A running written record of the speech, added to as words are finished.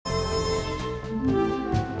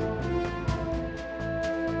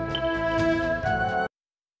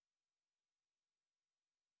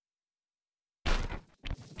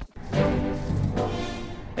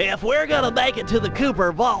If we're gonna make it to the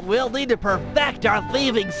Cooper Vault, we'll need to perfect our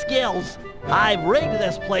thieving skills. I've rigged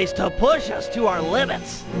this place to push us to our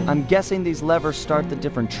limits. I'm guessing these levers start the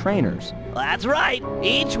different trainers. That's right.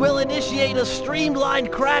 Each will initiate a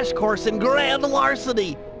streamlined crash course in grand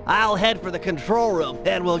larceny. I'll head for the control room,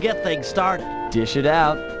 and we'll get things started. Dish it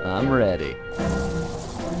out. I'm ready.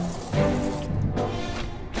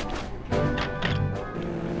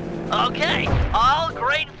 Okay, all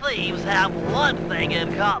great thieves have one thing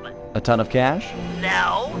in common. A ton of cash?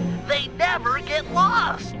 No, they never get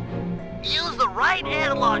lost. Use the right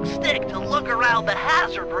analog stick to look around the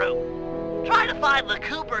hazard room. Try to find the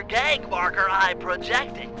Cooper gang marker I'm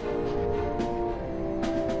projecting.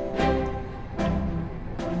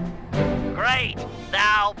 Great.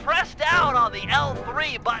 Now press down on the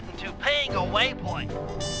L3 button to ping a waypoint.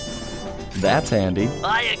 That's handy.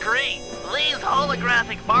 I agree. These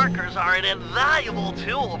holographic markers are an invaluable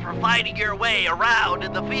tool for finding your way around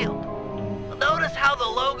in the field. Notice how the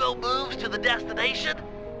logo moves to the destination?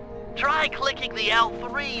 Try clicking the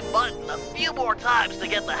L3 button a few more times to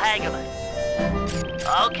get the hang of it.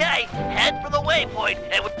 Okay, head for the waypoint,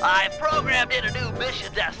 and I've programmed in a new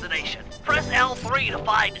mission destination. Press L3 to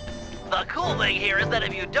find it. The cool thing here is that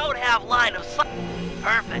if you don't have line of sight...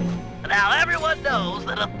 Perfect. Now everyone knows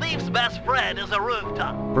that a thief's best friend is a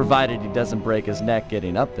rooftop. Provided he doesn't break his neck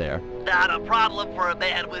getting up there. Not a problem for a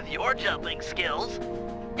man with your jumping skills.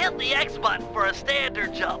 Hit the X button for a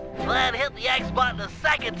standard jump, then hit the X button a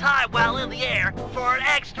second time while in the air for an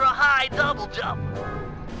extra high double jump.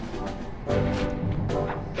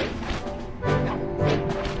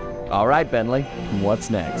 All right, Bentley, what's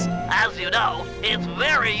next? As you know, it's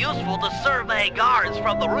very useful to survey guards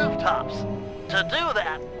from the rooftops. To do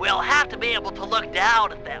that, we'll have to be able to look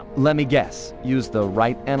down at them. Let me guess. Use the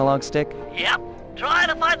right analog stick? Yep. Try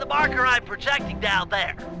to find the marker I'm projecting down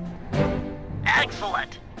there.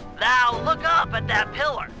 Excellent. Now look up at that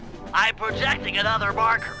pillar. I'm projecting another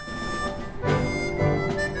marker.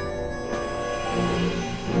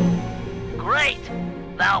 Great.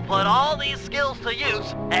 Now put all these skills to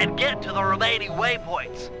use and get to the remaining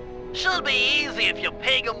waypoints. Should be easy if you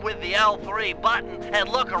ping them with the L3 button and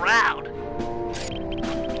look around.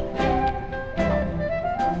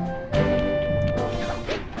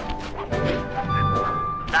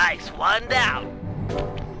 Nice, one down.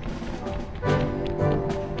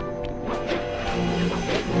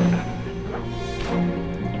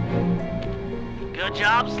 Good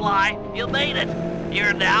job, Sly. You made it.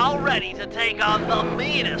 You're now ready to take on the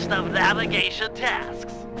meanest of navigation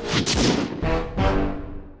tasks.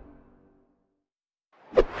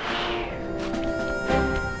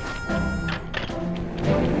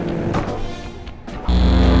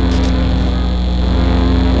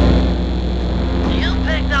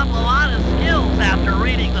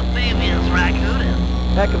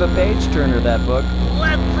 Heck of a page-turner, that book.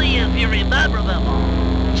 Let's see if you remember them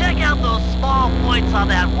all. Check out those small points on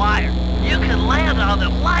that wire. You can land on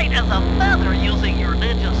them light as a feather using your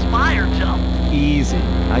Ninja Spire jump. Easy.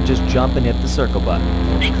 I just jump and hit the circle button.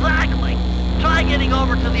 Exactly. Try getting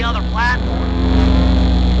over to the other platform.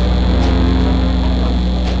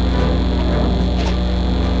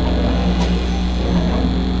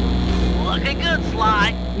 Looking good,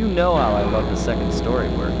 Sly. You know how I love the second story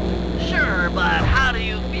work. Sure, but how do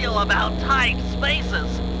you feel about tight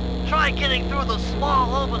spaces? Try getting through the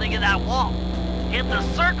small opening in that wall. Hit the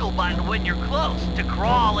circle button when you're close to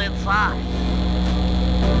crawl inside.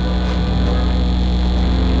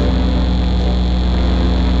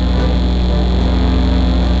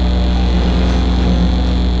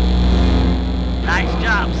 Nice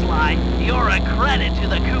job, Sly. You're a credit to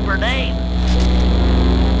the Cooper name.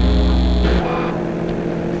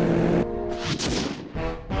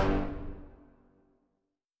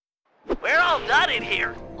 Done in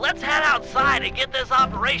here. Let's head outside and get this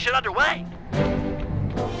operation underway.